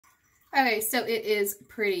Okay, so it is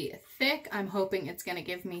pretty thick. I'm hoping it's going to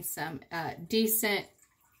give me some decent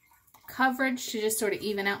coverage to just sort of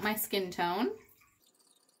even out my skin tone.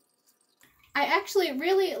 I actually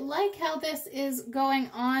really like how this is going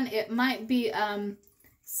on. It might be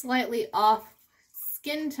slightly off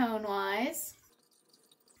skin tone wise,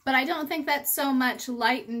 but I don't think that's so much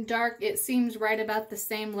light and dark. It seems right about the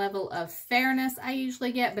same level of fairness I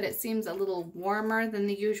usually get, but it seems a little warmer than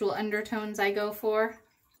the usual undertones I go for.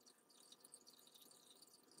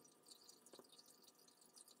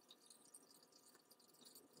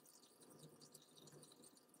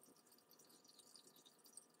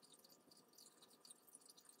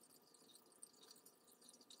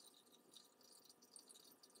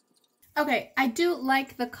 Okay, I do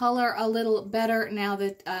like the color a little better now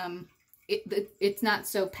that it's not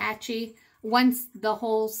so patchy. Once the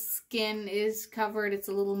whole skin is covered, it's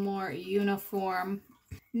a little more uniform.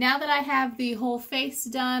 Now that I have the whole face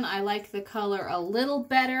done, I like the color a little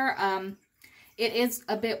better. It is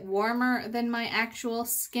a bit warmer than my actual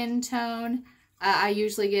skin tone. I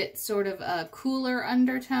usually get sort of a cooler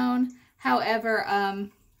undertone.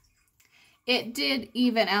 However, it did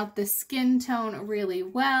even out the skin tone really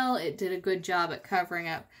well. It did a good job at covering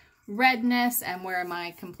up redness and where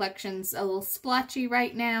my complexion's a little splotchy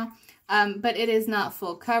right now. But it is not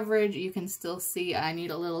full coverage. You can still see I need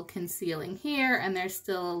a little concealing here, and there's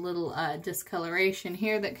still a little discoloration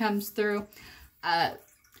here that comes through. But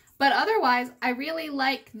otherwise, I really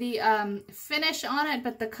like the finish on it,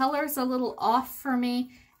 but the color's a little off for me.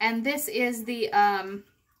 And this is the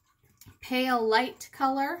pale light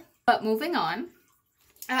color. But moving on,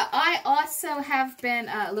 I also have been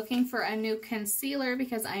looking for a new concealer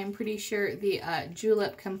because I am pretty sure the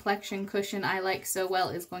Julep complexion cushion I like so well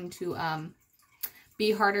is going to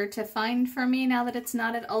be harder to find for me now that it's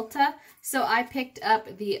not at Ulta. So I picked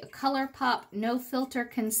up the Colourpop No Filter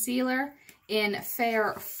Concealer in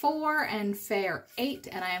Fair 4 and Fair 8,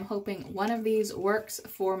 and I am hoping one of these works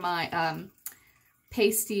for my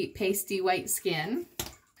pasty white skin.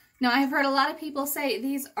 Now, I've heard a lot of people say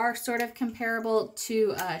these are sort of comparable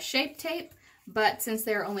to Shape Tape, but since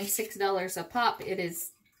they're only $6 a pop, it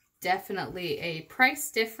is definitely a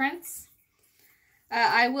price difference.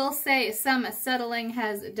 I will say some settling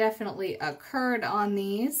has definitely occurred on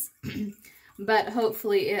these, but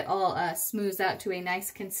hopefully it all smooths out to a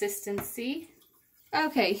nice consistency.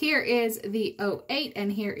 Okay, here is the 08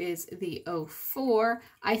 and here is the 04.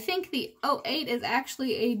 I think the 08 is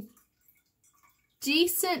actually a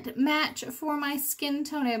decent match for my skin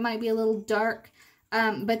tone. It might be a little dark,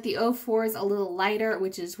 but the 04 is a little lighter,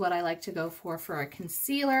 which is what I like to go for a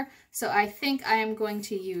concealer. So I think I am going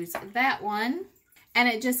to use that one. And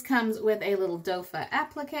it just comes with a little doe foot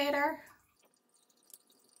applicator.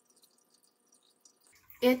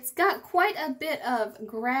 It's got quite a bit of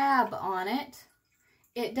grab on it.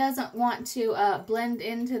 It doesn't want to blend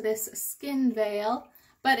into this skin veil,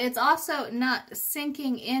 but it's also not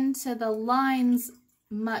sinking into the lines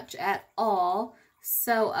much at all.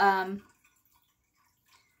 So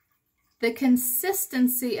the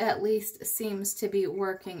consistency at least seems to be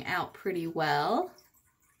working out pretty well.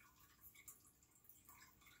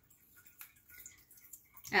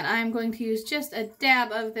 And I'm going to use just a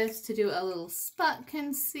dab of this to do a little spot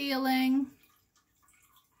concealing.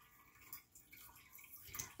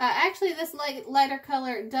 Actually, this lighter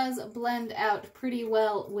color does blend out pretty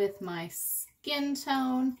well with my skin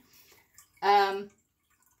tone. In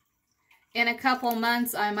a couple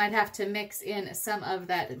months, I might have to mix in some of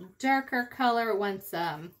that darker color once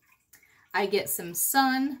I get some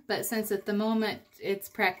sun. But since at the moment it's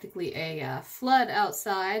practically a flood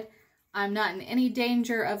outside, I'm not in any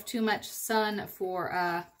danger of too much sun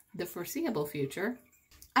for the foreseeable future.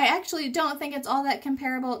 I actually don't think it's all that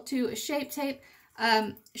comparable to Shape Tape.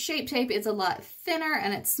 Shape Tape is a lot thinner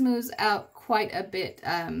and it smooths out quite a bit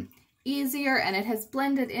easier, and it has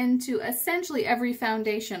blended into essentially every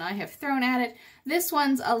foundation I have thrown at it. This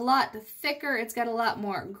one's a lot thicker. It's got a lot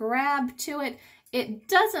more grab to it. It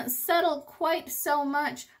doesn't settle quite so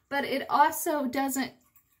much, but it also doesn't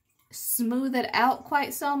smooth it out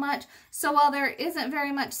quite so much. So while there isn't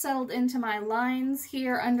very much settled into my lines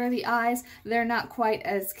here under the eyes, they're not quite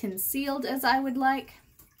as concealed as I would like.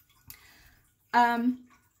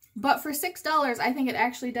 But for $6, I think it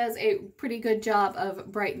actually does a pretty good job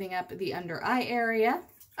of brightening up the under eye area.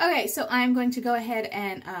 Okay, so I'm going to go ahead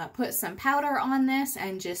and put some powder on this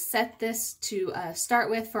and just set this to start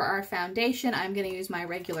with for our foundation. I'm going to use my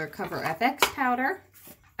regular Cover FX powder.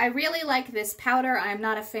 I really like this powder. I'm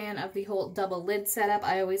not a fan of the whole double lid setup.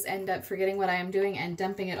 I always end up forgetting what I am doing and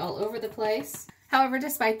dumping it all over the place. However,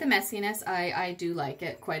 despite the messiness, I do like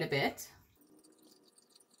it quite a bit.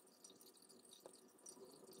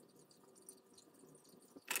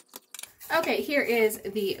 Okay, here is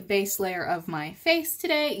the base layer of my face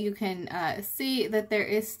today. You can see that there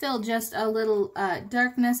is still just a little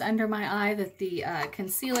darkness under my eye that the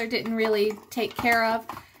concealer didn't really take care of.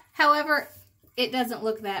 However, it doesn't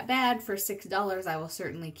look that bad. For $6, I will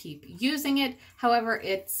certainly keep using it. However,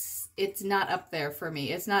 it's not up there for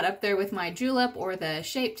me. It's not up there with my Julep or the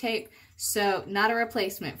Shape Tape, so not a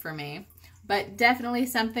replacement for me. But definitely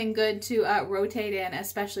something good to rotate in,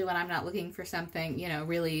 especially when I'm not looking for something, you know,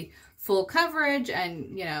 really full coverage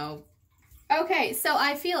and, you know. Okay, so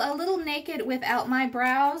I feel a little naked without my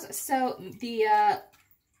brows. So the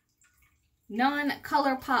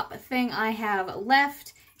non-Colourpop thing I have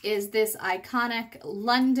left is this iconic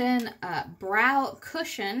London brow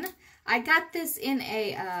cushion. I got this in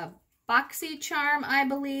a BoxyCharm, I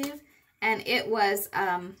believe, and it was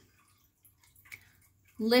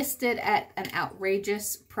listed at an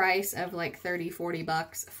outrageous price of like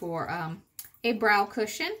 $30–40 for a brow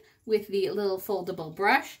cushion with the little foldable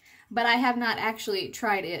brush, but I have not actually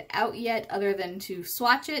tried it out yet other than to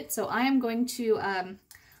swatch it. So I am going to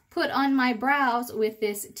put on my brows with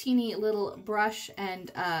this teeny little brush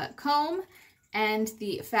and comb and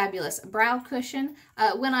the fabulous brow cushion.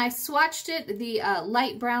 When I swatched it, the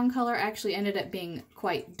light brown color actually ended up being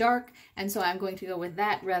quite dark, and so I'm going to go with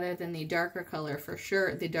that rather than the darker color for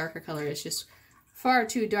sure. The darker color is just far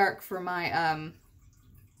too dark for my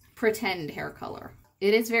pretend hair color.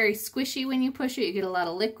 It is very squishy when you push it. You get a lot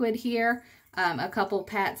of liquid here. A couple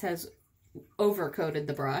pats has overcoated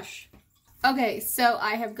the brush. Okay, so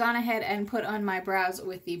I have gone ahead and put on my brows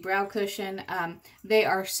with the brow cushion. They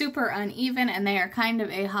are super uneven and they are kind of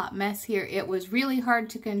a hot mess here. It was really hard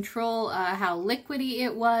to control how liquidy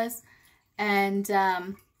it was, and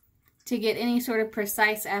to get any sort of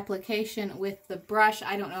precise application with the brush.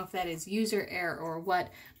 I don't know if that is user error or what,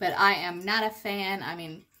 but I am not a fan. I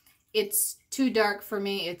mean, it's too dark for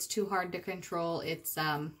me. It's too hard to control. It's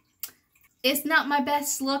not my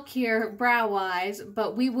best look here brow-wise,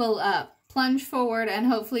 but we will plunge forward and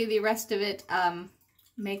hopefully the rest of it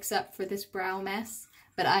makes up for this brow mess.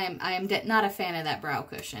 But I am not a fan of that brow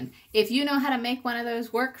cushion. If you know how to make one of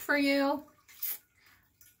those work for you,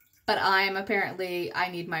 but I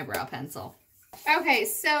need my brow pencil. Okay,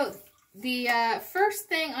 so the first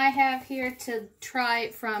thing I have here to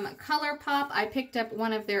try from Colourpop, I picked up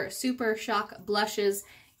one of their Super Shock blushes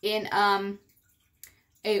in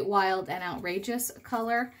a wild and outrageous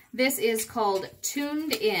color. This is called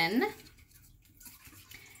Tuned In.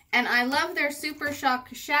 And I love their Super Shock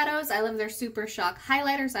shadows. I love their Super Shock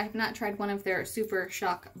highlighters. I have not tried one of their Super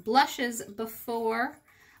Shock blushes before.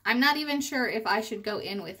 I'm not even sure if I should go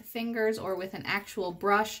in with fingers or with an actual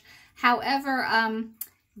brush. However,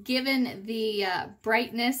 given the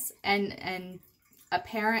brightness and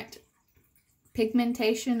apparent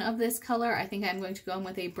pigmentation of this color, I think I'm going to go in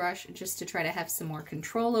with a brush just to try to have some more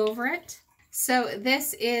control over it. So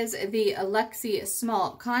this is the Luxie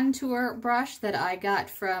Small Contour brush that I got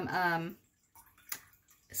from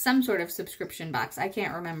some sort of subscription box. I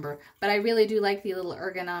can't remember, but I really do like the little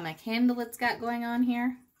ergonomic handle it's got going on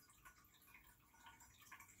here.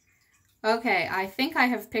 Okay, I think I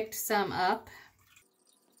have picked some up.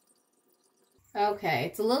 Okay,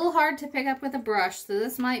 it's a little hard to pick up with a brush, so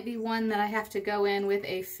this might be one that I have to go in with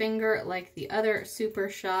a finger like the other Super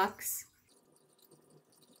Shocks.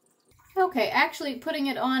 Okay, actually putting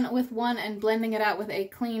it on with one and blending it out with a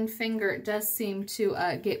clean finger does seem to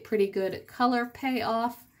get pretty good color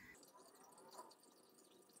payoff.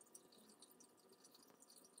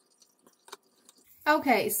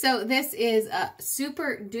 Okay, so this is a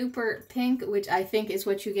Super Duper Pink, which I think is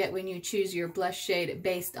what you get when you choose your blush shade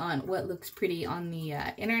based on what looks pretty on the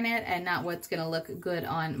internet and not what's going to look good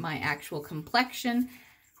on my actual complexion.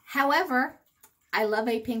 However, I love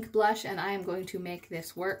a pink blush and I am going to make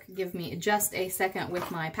this work. Give me just a second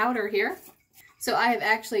with my powder here. So I have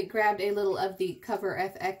actually grabbed a little of the Cover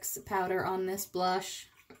FX powder on this blush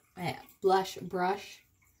brush.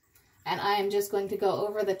 And I am just going to go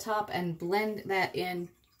over the top and blend that in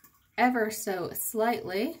ever so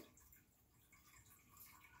slightly.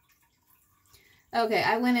 Okay,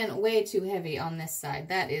 I went in way too heavy on this side.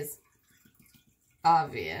 That is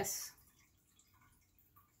obvious.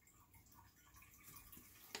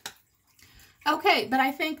 Okay, but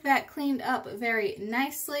I think that cleaned up very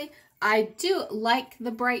nicely. I do like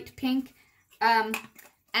the bright pink, and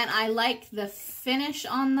I like the finish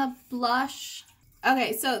on the blush.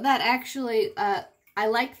 Okay, so that actually, I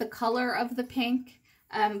like the color of the pink,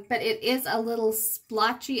 but it is a little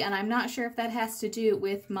splotchy, and I'm not sure if that has to do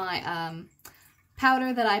with my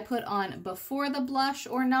powder that I put on before the blush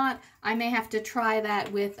or not. I may have to try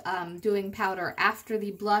that with doing powder after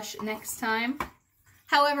the blush next time.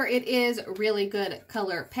 However, it is really good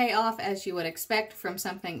color payoff, as you would expect from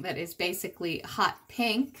something that is basically hot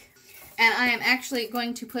pink. And I am actually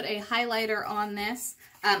going to put a highlighter on this.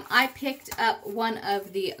 I picked up one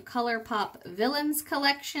of the Colourpop Villains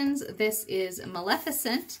collections. This is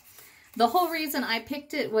Maleficent. The whole reason I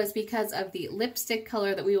picked it was because of the lipstick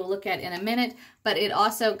color that we will look at in a minute, but it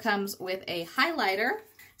also comes with a highlighter.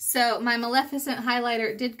 So my Maleficent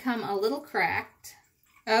highlighter did come a little cracked.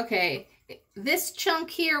 Okay, this chunk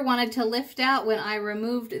here wanted to lift out when I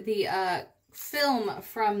removed the film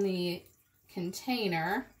from the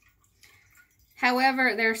container.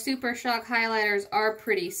 However, their Super Shock highlighters are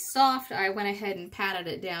pretty soft. I went ahead and patted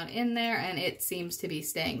it down in there and it seems to be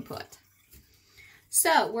staying put.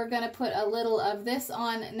 So we're going to put a little of this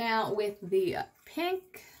on now with the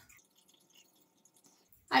pink.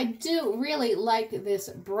 I do really like this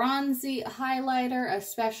bronzy highlighter,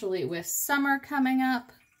 especially with summer coming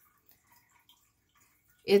up.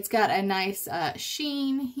 It's got a nice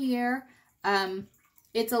sheen here.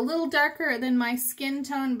 It's a little darker than my skin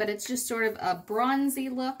tone, but it's just sort of a bronzy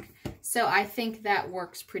look, so I think that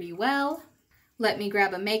works pretty well. Let me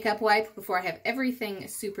grab a makeup wipe before I have everything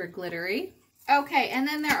super glittery. Okay, and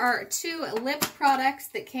then there are 2 lip products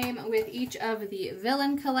that came with each of the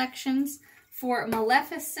Villain collections. For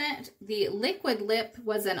Maleficent, the liquid lip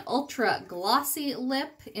was an ultra glossy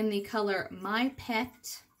lip in the color My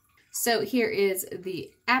Pet. So here is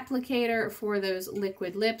the applicator for those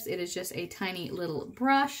liquid lips. It is just a tiny little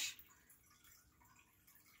brush.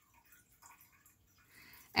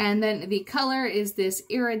 And then the color is this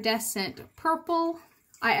iridescent purple.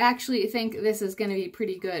 I actually think this is going to be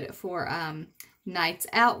pretty good for nights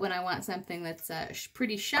out when I want something that's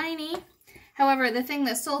pretty shiny. However, the thing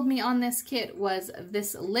that sold me on this kit was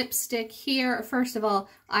this lipstick here. First of all,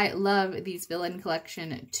 I love these Villain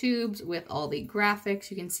Collection tubes with all the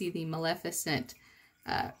graphics. You can see the Maleficent.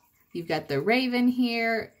 You've got the Raven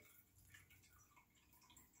here.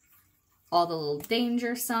 All the little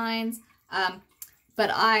danger signs.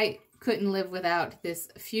 But I couldn't live without this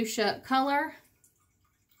fuchsia color.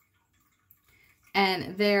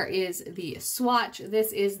 And there is the swatch.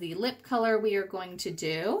 This is the lip color we are going to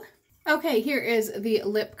do. Okay, here is the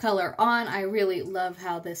lip color on. I really love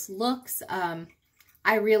how this looks.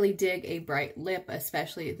 I really dig a bright lip,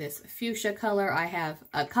 especially this fuchsia color. I have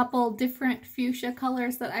a couple different fuchsia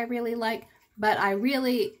colors that I really like, but I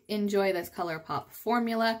really enjoy this Colourpop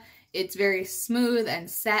formula. It's very smooth and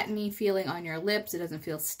satiny feeling on your lips. It doesn't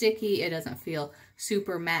feel sticky. It doesn't feel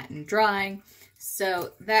super matte and drying.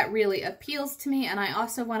 So that really appeals to me. And I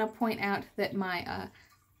also want to point out that my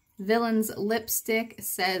Villains lipstick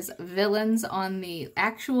says Villains on the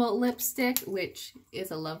actual lipstick, which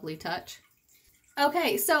is a lovely touch.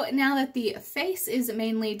 Okay, so now that the face is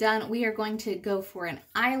mainly done, we are going to go for an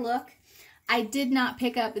eye look. I did not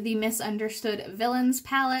pick up the Misunderstood Villains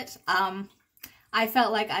palette. I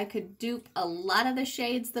felt like I could dupe a lot of the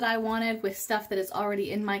shades that I wanted with stuff that is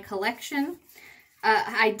already in my collection.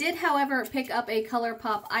 I did, however, pick up a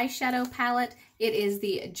Colourpop eyeshadow palette. It is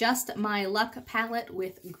the Just My Luck palette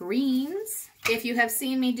with greens. If you have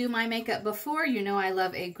seen me do my makeup before, you know I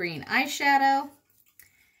love a green eyeshadow.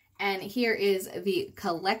 And here is the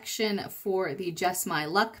collection for the Just My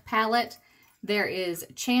Luck palette. There is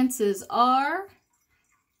Chances Are,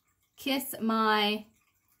 Kiss My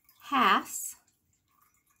Hass,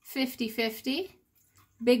 50/50,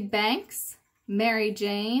 Big Banks, Mary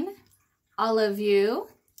Jane, All of You,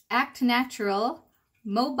 Act Natural,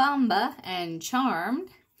 Mo Bamba, and Charmed.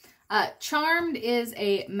 Charmed is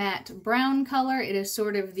a matte brown color. It is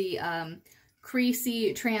sort of the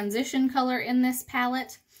creasy transition color in this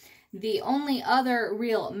palette. The only other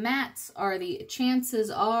real mattes are the Chances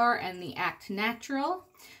Are and the Act Natural.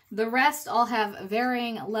 The rest all have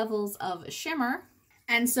varying levels of shimmer.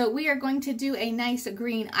 And so we are going to do a nice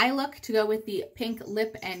green eye look to go with the pink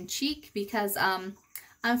lip and cheek because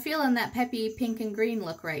I'm feeling that peppy pink and green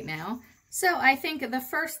look right now. So I think the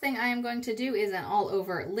first thing I am going to do is an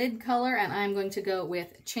all-over lid color, and I'm going to go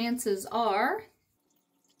with Chances Are.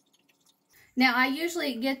 Now, I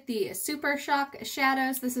usually get the Super Shock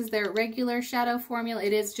shadows. This is their regular shadow formula.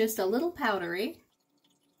 It is just a little powdery.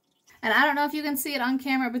 And I don't know if you can see it on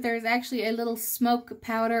camera, but there's actually a little smoke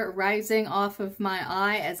powder rising off of my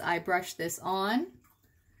eye as I brush this on.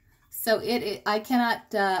 So I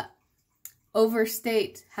cannot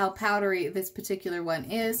overstate how powdery this particular one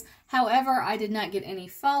is. However, I did not get any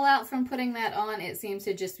fallout from putting that on. It seems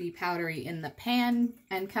to just be powdery in the pan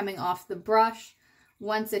and coming off the brush.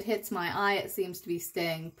 Once it hits my eye, it seems to be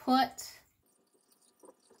staying put.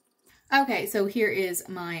 Okay, so here is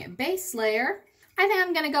my base layer. I think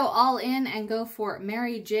I'm going to go all in and go for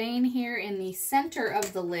Mary Jane here in the center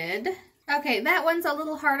of the lid. Okay, that one's a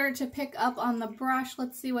little harder to pick up on the brush.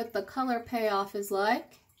 Let's see what the color payoff is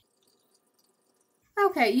like.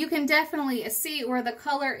 Okay, you can definitely see where the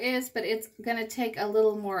color is, but it's going to take a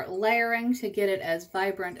little more layering to get it as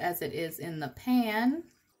vibrant as it is in the pan.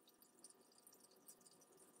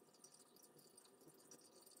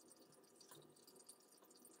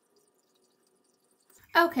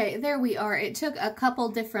 Okay, there we are. It took a couple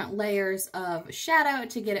different layers of shadow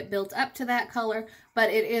to get it built up to that color, but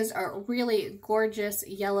it is a really gorgeous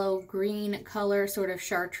yellow-green color, sort of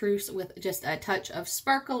chartreuse with just a touch of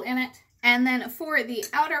sparkle in it. And then for the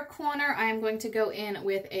outer corner, I am going to go in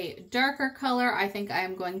with a darker color. I think I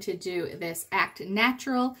am going to do this Act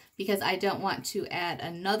Natural because I don't want to add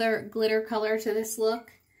another glitter color to this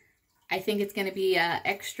look. I think it's going to be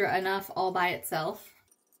extra enough all by itself.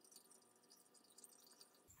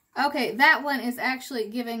 Okay, that one is actually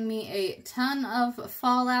giving me a ton of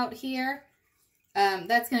fallout here.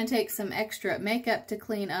 That's going to take some extra makeup to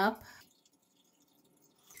clean up.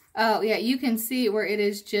 Oh, yeah, you can see where it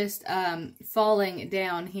is just falling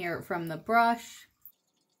down here from the brush.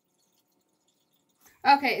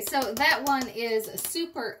 Okay, so that one is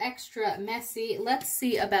super extra messy. Let's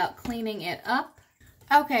see about cleaning it up.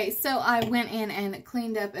 Okay, so I went in and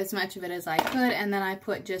cleaned up as much of it as I could, and then I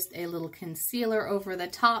put just a little concealer over the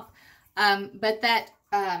top. But that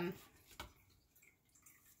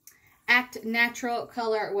Act Natural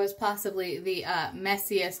color was possibly the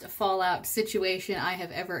messiest fallout situation I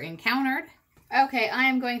have ever encountered. Okay, I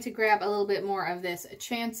am going to grab a little bit more of this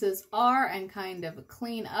Chances Are and kind of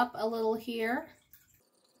clean up a little here.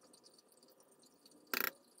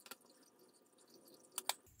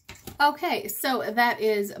 Okay, so that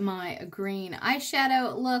is my green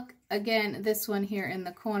eyeshadow look. Again, this one here in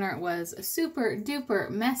the corner was super duper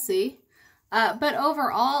messy. But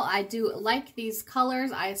overall, I do like these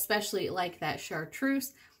colors. I especially like that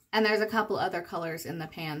chartreuse. And there's a couple other colors in the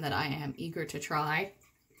pan that I am eager to try.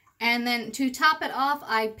 And then to top it off,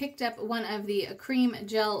 I picked up one of the cream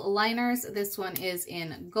gel liners. This one is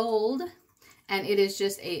in gold. And it is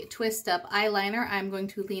just a twist-up eyeliner. I'm going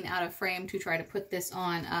to lean out of frame to try to put this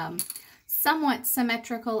on somewhat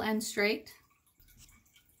symmetrical and straight.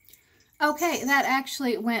 Okay, that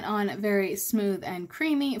actually went on very smooth and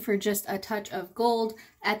creamy for just a touch of gold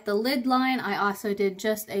at the lid line. I also did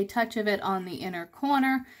just a touch of it on the inner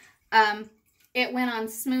corner. It went on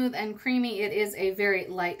smooth and creamy. It is a very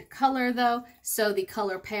light color though, so the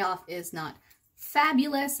color payoff is not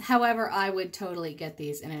fabulous. However, I would totally get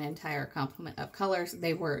these in an entire complement of colors.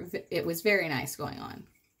 It was very nice going on.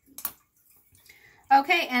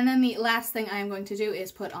 Okay, and then the last thing I'm going to do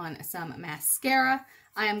is put on some mascara.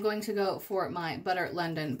 I am going to go for my Butter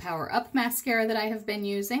London Power Up mascara that I have been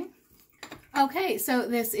using. Okay, so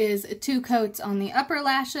this is 2 coats on the upper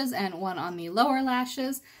lashes and 1 on the lower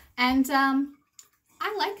lashes. And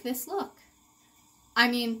I like this look. I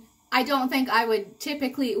mean, I don't think I would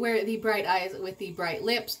typically wear the bright eyes with the bright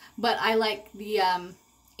lips, but I like the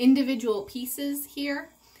individual pieces here.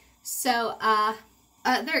 So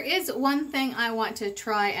there is one thing I want to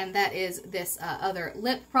try, and that is this other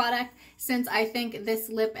lip product. Since I think this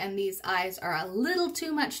lip and these eyes are a little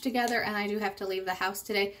too much together and I do have to leave the house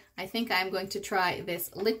today, I think I'm going to try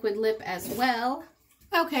this liquid lip as well.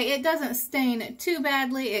 Okay, it doesn't stain too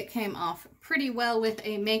badly. It came off pretty well with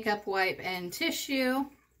a makeup wipe and tissue.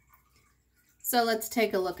 So let's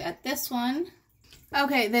take a look at this one.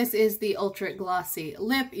 Okay, this is the Ultra Glossy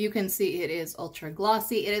Lip. You can see it is ultra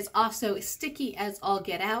glossy. It is also sticky as all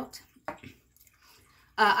get out.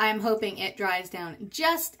 I'm hoping it dries down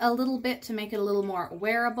just a little bit to make it a little more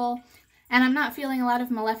wearable. And I'm not feeling a lot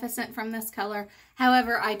of Maleficent from this color.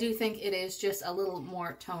 However, I do think it is just a little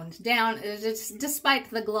more toned down,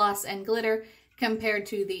 despite the gloss and glitter compared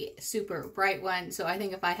to the super bright one. So I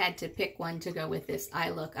think if I had to pick one to go with this eye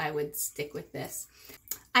look, I would stick with this.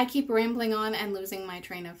 I keep rambling on and losing my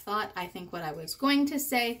train of thought. I think what I was going to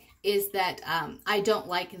say is that I don't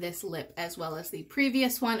like this lip as well as the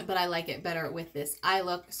previous one, but I like it better with this eye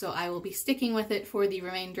look, so I will be sticking with it for the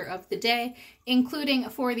remainder of the day, including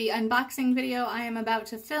for the unboxing video I am about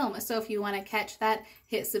to film. So if you want to catch that,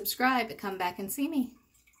 hit subscribe, come back and see me.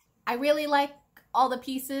 I really like all the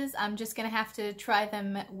pieces. I'm just going to have to try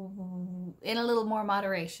them in a little more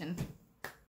moderation.